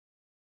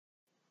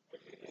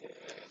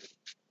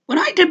When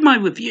I did my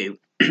review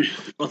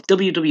of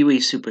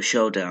WWE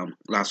Super-Showdown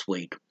last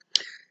week,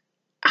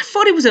 I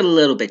thought it was a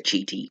little bit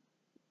cheaty.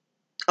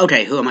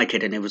 Okay, who am I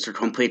kidding? It was a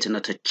complete and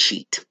utter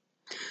cheat.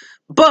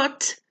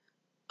 But,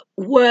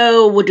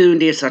 well, we're doing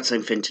the exact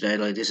same thing today,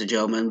 ladies and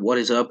gentlemen. What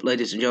is up,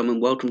 ladies and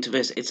gentlemen? Welcome to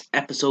this. It's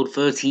episode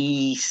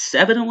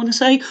 37, I want to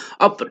say,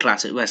 of the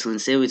Classic Wrestling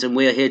Series, and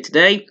we're here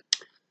today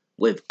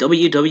with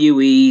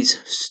WWE's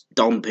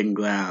Stomping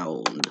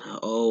Ground.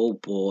 Oh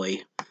boy.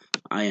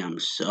 I am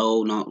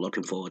so not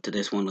looking forward to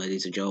this one,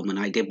 ladies and gentlemen.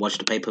 I did watch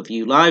the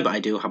pay-per-view live. I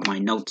do have my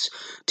notes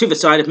to the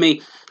side of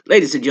me.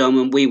 Ladies and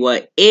gentlemen, we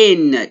were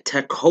in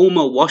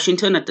Tacoma,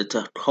 Washington at the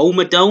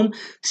Tacoma Dome.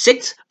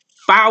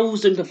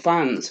 6,000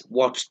 fans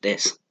watched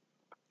this.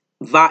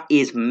 That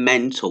is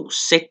mental.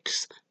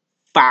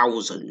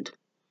 6,000.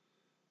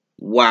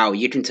 Wow,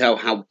 you can tell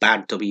how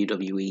bad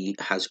WWE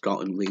has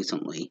gotten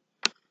recently.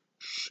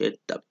 Shit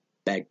the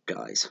bed,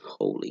 guys.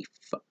 Holy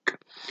fuck.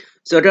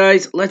 So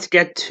guys, let's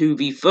get to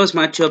the first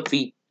matchup,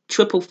 the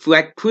Triple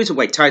Threat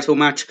Cruiserweight title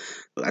match.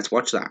 Let's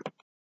watch that.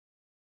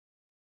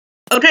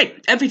 Okay,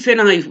 everything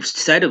I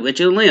said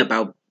originally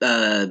about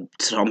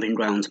Stomping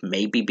Grounds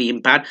maybe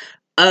being bad,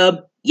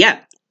 yeah,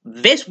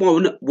 this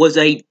one was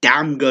a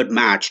damn good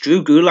match.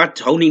 Drew Gulak,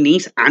 Tony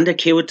Nese, and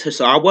Akira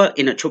Tozawa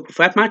in a Triple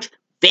Threat match.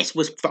 This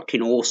was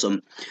fucking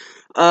awesome.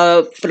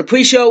 For the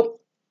pre-show,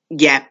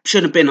 yeah,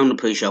 should have been on the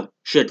pre-show.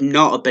 Should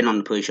not have been on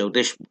the pre-show.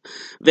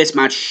 This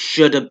match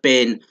should have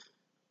been...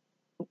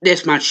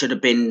 This match should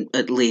have been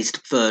at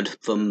least third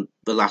from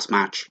the last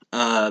match.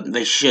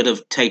 They should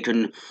have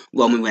taken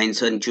Roman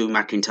Reigns and Drew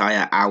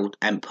McIntyre out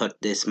and put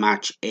this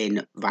match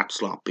in that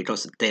slot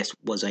because this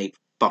was a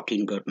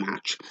fucking good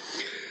match.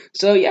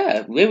 So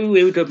yeah, really,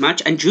 really good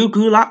match. And Drew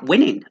Gulak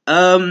winning.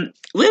 Really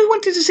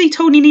wanted to see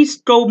Tony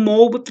Nese go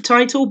more with the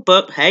title,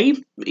 but hey,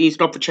 he's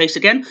got the chase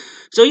again.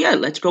 So yeah,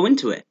 let's go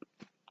into it.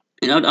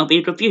 You know, that'll be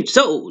a good feud.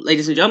 So,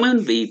 ladies and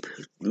gentlemen, the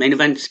main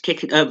event's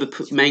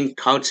the main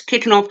card's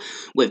kicking off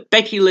with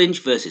Becky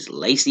Lynch versus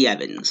Lacey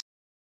Evans.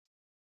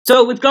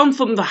 So we've gone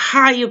from the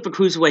high of the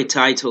Cruiserweight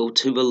title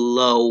to the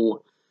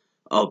low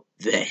of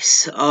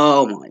this.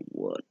 Oh my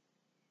word.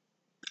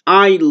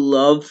 I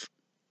love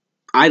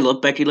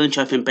Becky Lynch.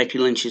 I think Becky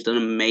Lynch is an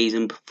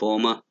amazing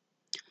performer.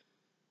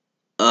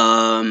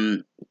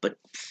 But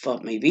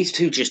fuck me, these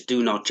two just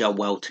do not gel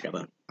well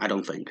together. I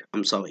don't think.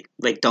 I'm sorry.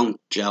 They don't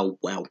gel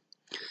well.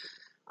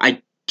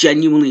 I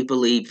genuinely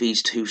believe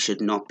these two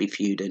should not be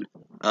feuding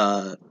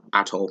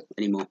at all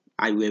anymore.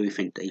 I really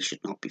think they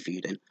should not be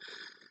feuding.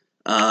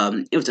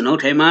 It was an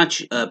okay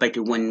match. Becky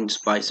wins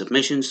by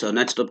submission. So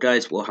next up,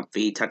 guys, we'll have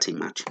the tag team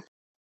match.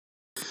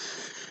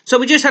 So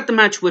we just had the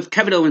match with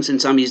Kevin Owens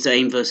and Sami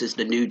Zayn versus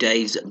the New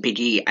Day's Big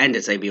E and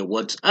Xavier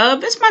Woods.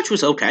 This match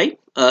was okay.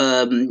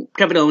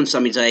 Kevin Owens,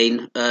 Sami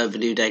Zayn, the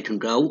New Day can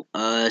go.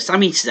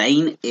 Sami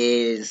Zayn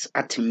is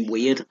acting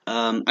weird.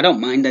 I don't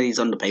mind that he's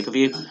on the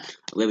pay-per-view. I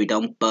really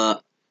don't,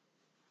 but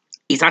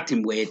he's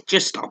acting weird.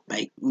 Just stop,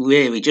 mate.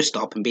 Really, just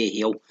stop and be a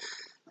heel.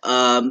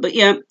 But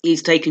yeah,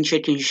 he's taking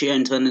chicken shit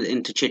and turning it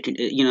into chicken,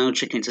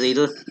 chicken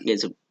Caesar.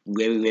 It's a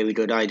really, really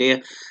good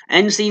idea.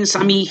 And seeing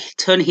Sami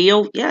turn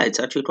heel, yeah, it's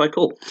actually quite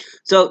cool.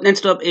 So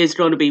next up is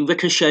going to be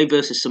Ricochet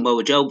versus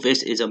Samoa Joe.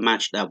 This is a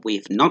match that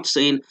we've not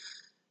seen.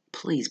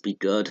 Please be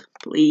good.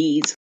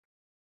 Please.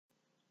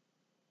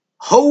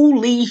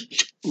 Holy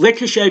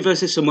Ricochet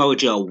versus Samoa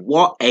Joe.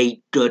 What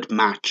a good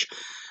match.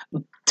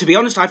 To be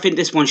honest, I think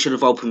this one should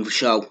have opened the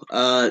show.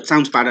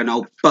 Sounds bad, I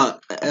know,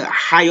 but a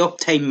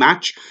high-octane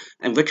match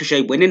and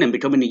Ricochet winning and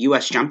becoming the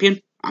US champion,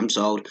 I'm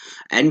sold.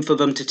 And for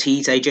them to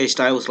tease AJ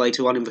Styles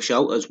later on in the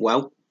show as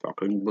well.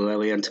 Fucking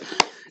brilliant.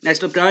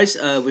 Next up, guys,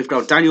 we've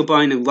got Daniel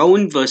Bryan and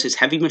Rowan versus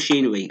Heavy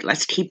Machinery.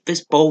 Let's keep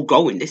this ball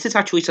going. This is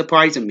actually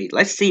surprising me.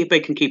 Let's see if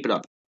they can keep it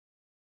up.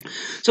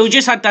 So we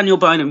just had Daniel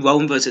Bryan and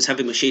Rowan versus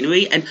Heavy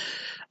Machinery, and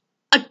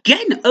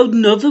again,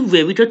 another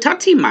really good tag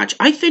team match.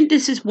 I think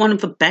this is one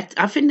of the best.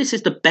 I think this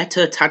is the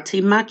better tag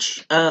team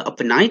match of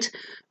the night.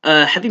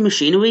 Heavy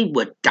Machinery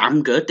were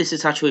damn good. This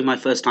is actually my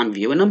first time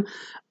viewing them.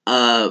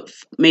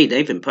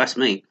 They've impressed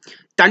me.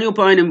 Daniel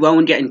Bryan and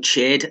Rowan getting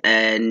cheered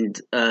and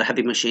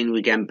Heavy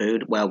Machinery getting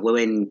booed. Well,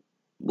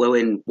 we're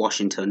in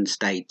Washington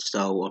State,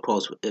 so of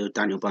course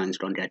Daniel Bryan's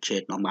going to get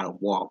cheered no matter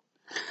what.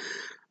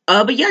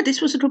 But yeah,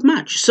 this was a good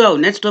match. So,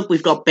 next up,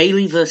 we've got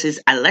Bayley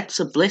versus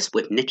Alexa Bliss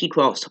with Nikki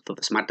Cross for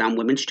the SmackDown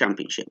Women's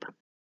Championship.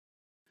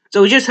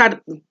 So, we just had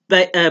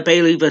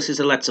Bayley versus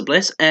Alexa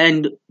Bliss,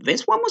 and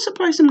this one was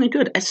surprisingly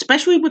good,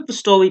 especially with the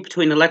story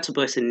between Alexa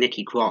Bliss and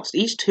Nikki Cross.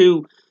 These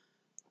two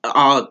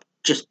are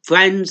just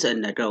friends,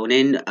 and they're going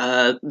in.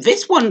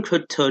 This one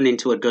could turn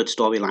into a good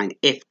storyline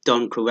if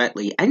done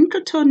correctly, and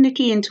could turn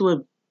Nikki into a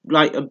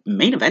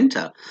main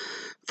eventer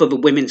for the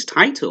women's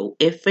title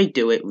if they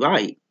do it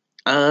right.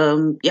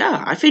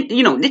 Yeah, I think,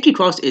 Nikki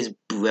Cross is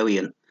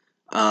brilliant.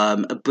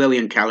 A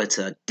brilliant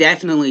character.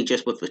 Definitely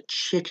just with the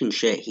chicken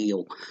shit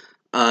heel.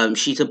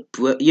 She's a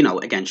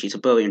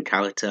brilliant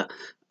character.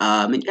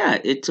 And yeah,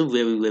 it's a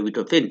really, really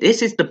good thing.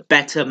 This is the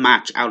better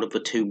match out of the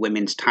two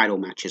women's title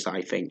matches,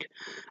 I think.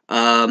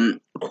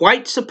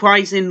 Quite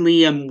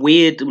surprisingly and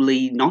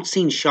weirdly, not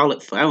seen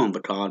Charlotte Flair on the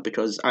card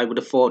because I would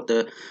have thought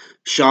that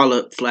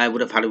Charlotte Flair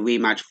would have had a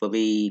rematch for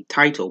the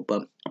title,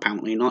 but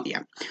apparently not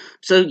yet.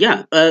 So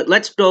yeah,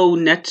 let's go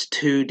next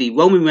to the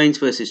Roman Reigns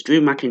versus Drew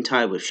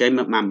McIntyre with Shane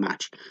McMahon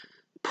match.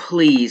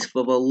 Please,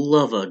 for the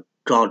love of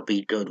God,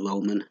 be good,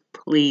 Roman.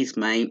 Please,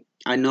 mate.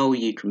 I know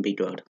you can be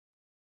good.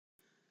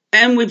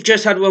 And we've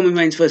just had Roman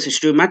Reigns versus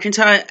Drew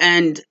McIntyre,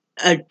 and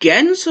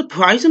again,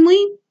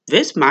 surprisingly,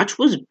 this match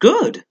was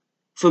good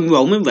from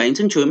Roman Reigns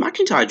and Drew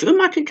McIntyre. Drew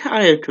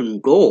McIntyre can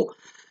go,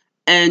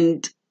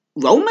 and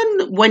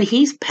Roman, when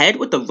he's paired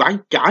with the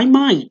right guy,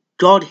 my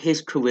God,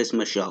 his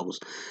charisma shows.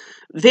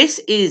 This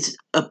is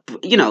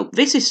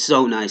this is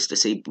so nice to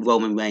see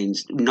Roman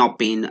Reigns not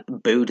being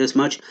booed as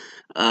much.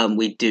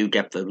 We do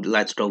get the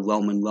 "Let's Go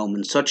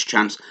Roman" such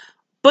chance,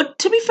 but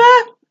to be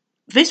fair,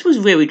 this was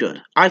really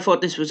good. I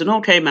thought this was an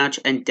okay match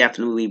and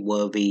definitely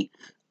worthy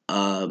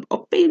of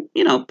being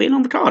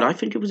on the card. I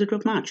think it was a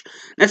good match.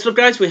 Next up,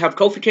 guys, we have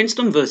Kofi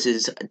Kingston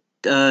versus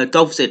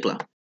Dolph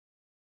Ziggler.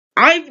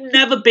 I've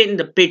never been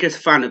the biggest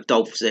fan of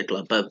Dolph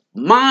Ziggler, but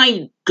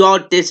my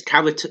God, this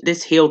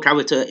heel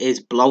character, is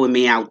blowing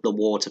me out the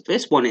water.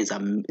 This one is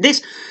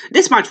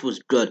this match was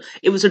good.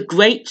 It was a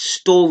great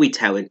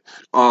storytelling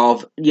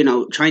of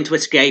trying to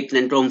escape and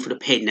then going for the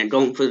pin and then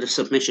going for the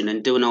submission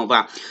and doing all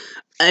that,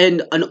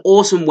 and an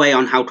awesome way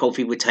on how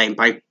Kofi retained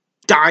by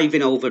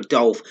diving over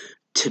Dolph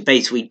to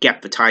basically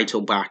get the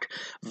title back.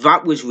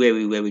 That was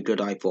really, really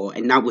good, I thought,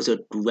 and that was a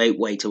great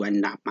way to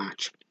end that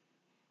match.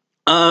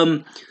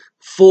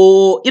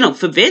 For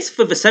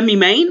the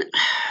semi-main,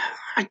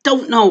 I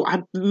don't know.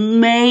 I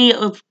may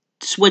have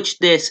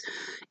switched this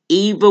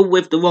either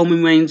with the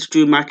Roman Reigns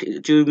Drew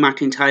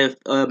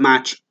McIntyre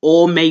match,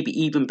 or maybe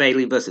even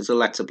Bayley versus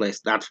Alexa Bliss.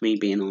 That's me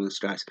being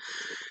honest, guys.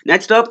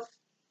 Next up,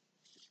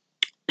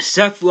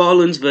 Seth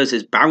Rollins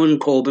versus Baron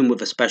Corbin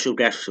with a special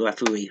guest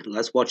referee.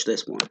 Let's watch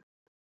this one.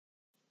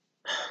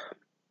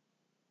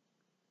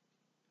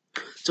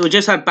 So we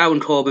just had Baron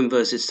Corbin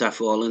versus Seth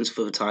Rollins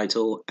for the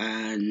title,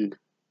 and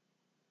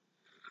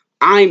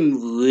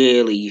I'm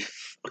really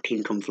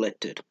fucking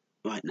conflicted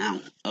right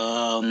now.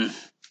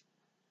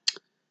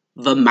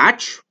 The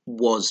match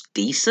was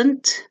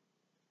decent,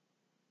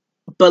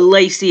 but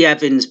Lacey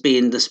Evans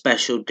being the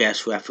special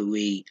guest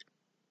referee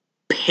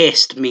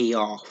pissed me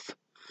off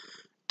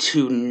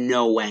to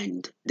no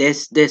end.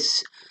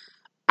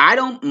 I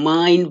don't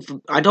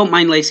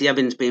mind Lacey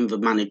Evans being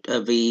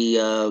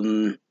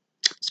the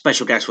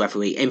special guest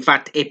referee. In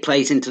fact, it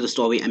plays into the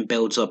story and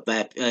builds up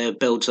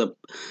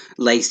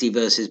Lacey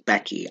versus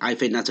Becky. I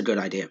think that's a good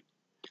idea.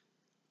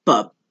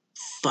 But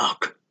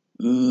fuck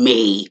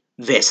me,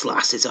 this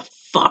lass is a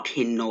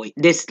fucking annoying.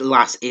 This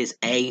lass is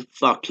a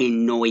fucking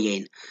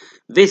annoying.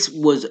 This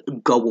was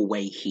go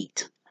away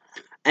heat.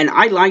 And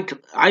I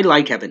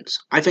like Evans.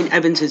 I think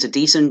Evans is a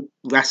decent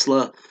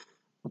wrestler,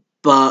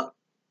 but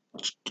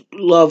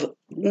love,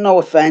 no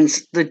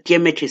offense, the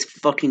gimmick is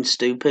fucking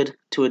stupid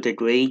to a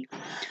degree.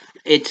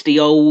 It's the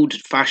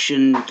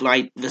old-fashioned,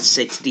 like the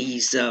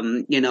 '60s.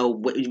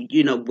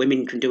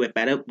 Women can do it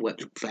better. Well,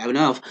 fair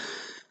enough,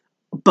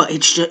 but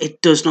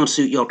it does not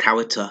suit your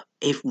character.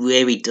 It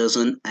really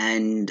doesn't,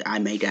 and I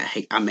may get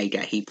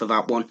heat for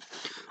that one.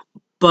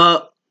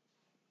 But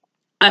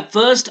at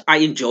first, I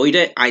enjoyed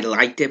it. I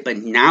liked it, but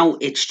now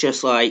it's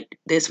just like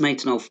this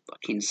makes no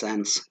fucking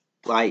sense.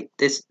 Like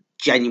this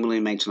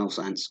genuinely makes no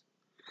sense.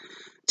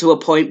 To a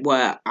point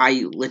where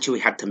I literally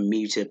had to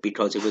mute it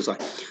because it was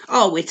like,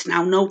 oh, it's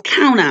now no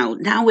count out.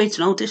 Now it's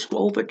no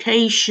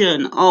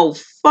disqualification. Oh,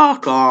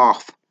 fuck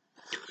off.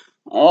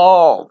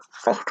 Oh,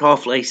 fuck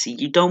off, Lacey.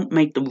 You don't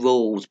make the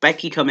rules.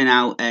 Becky coming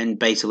out and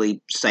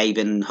basically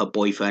saving her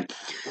boyfriend.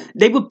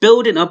 They were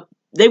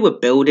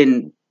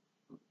building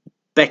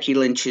Becky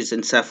Lynch's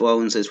and Seth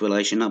Rollins'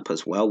 relation up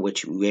as well,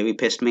 which really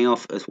pissed me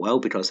off as well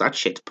because that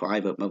shit's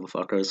private,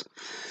 motherfuckers.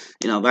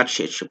 That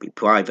shit should be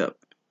private.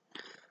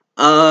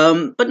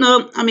 But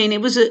no, I mean,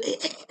 it was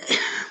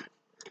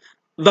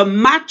the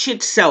match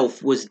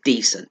itself was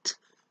decent.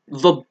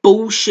 The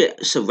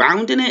bullshit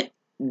surrounding it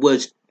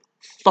was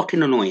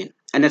fucking annoying.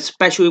 And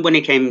especially when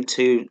it came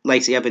to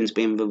Lacey Evans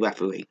being the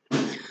referee.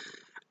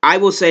 I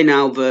will say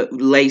now that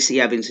Lacey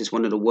Evans is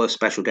one of the worst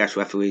special guest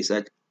referees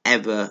that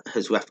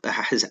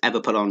has ever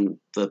put on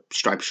the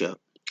striped shirt.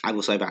 I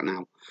will say that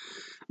now.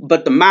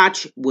 But the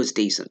match was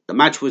decent. The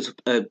match was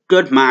a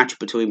good match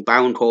between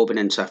Baron Corbin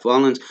and Seth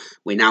Rollins.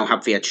 We now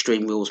have the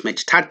Extreme Rules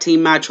mixed tag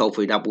team match.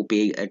 Hopefully that will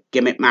be a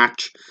gimmick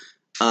match.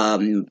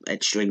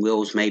 Extreme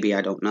Rules, maybe,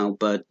 I don't know.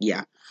 But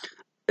yeah.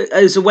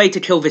 As a way to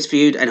kill this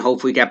feud and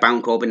hopefully get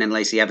Baron Corbin and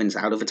Lacey Evans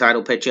out of the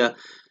title picture,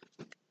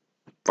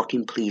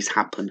 fucking please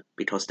happen.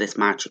 Because this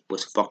match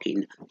was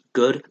fucking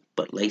good.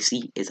 But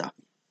Lacey is a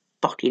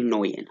fucking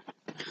annoying.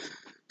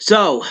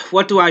 So,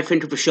 what do I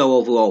think of the show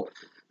overall?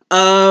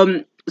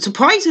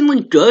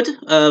 Surprisingly good.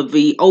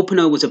 The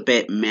opener was a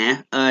bit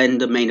meh, and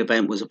the main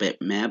event was a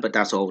bit meh, but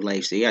that's all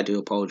Lacey. I do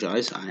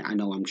apologise. I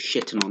know I'm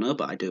shitting on her,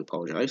 but I do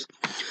apologise.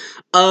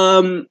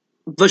 The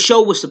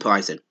show was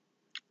surprising.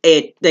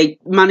 they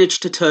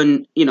managed to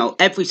turn,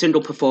 every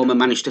single performer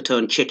managed to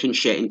turn chicken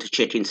shit into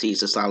chicken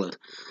Caesar salad.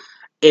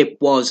 It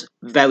was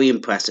very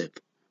impressive.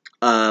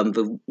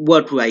 The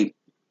work rate,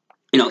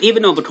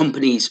 even though the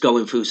company's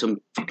going through some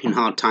fucking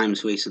hard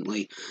times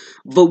recently,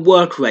 the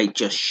work rate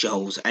just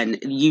shows, and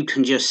you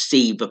can just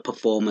see the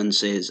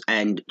performances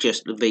and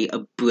just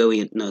the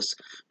brilliantness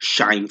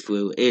shine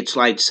through. It's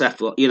like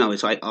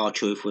it's like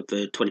R-Truth with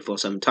the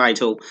 24/7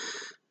 title.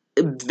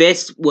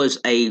 This was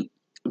a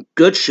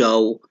good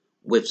show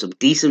with some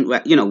decent,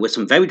 with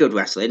some very good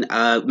wrestling.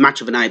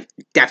 Match of the night,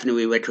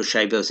 definitely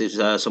Ricochet versus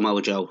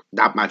Samoa Joe.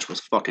 That match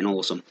was fucking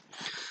awesome.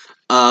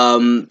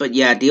 But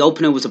yeah, the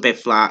opener was a bit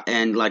flat,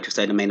 and like I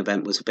said, the main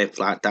event was a bit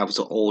flat. That was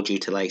all due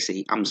to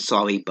Lacey. I'm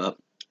sorry, but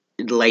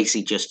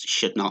Lacey just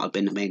should not have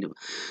been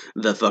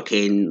the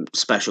fucking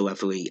special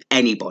referee.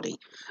 Anybody,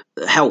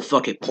 hell,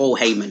 fuck it, Paul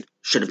Heyman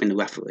should have been the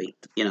referee.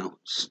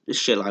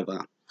 Shit like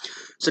that.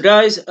 So,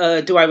 guys,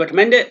 do I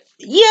recommend it?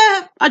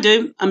 Yeah, I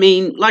do. I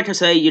mean, like I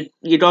say,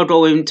 you gotta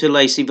go into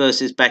Lacey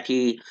versus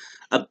Becky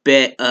a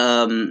bit.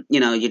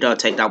 You gotta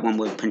take that one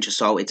with a pinch of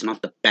salt. It's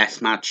not the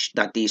best match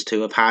that these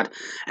two have had,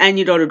 and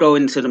you gotta go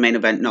into the main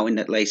event knowing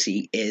that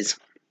Lacey is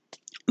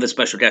the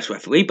special guest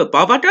referee. But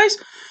bar that, guys,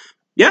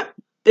 yeah,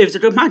 it was a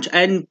good match,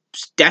 and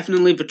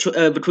definitely the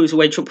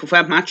cruiserweight triple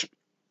threat match.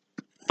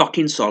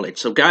 Fucking solid.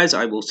 So, guys,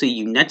 I will see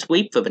you next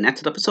week for the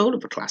next episode of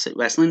the Classic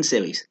Wrestling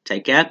Series.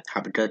 Take care,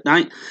 have a good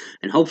night,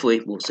 and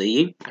hopefully we'll see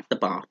you at the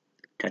bar.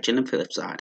 Catch you on the flip side.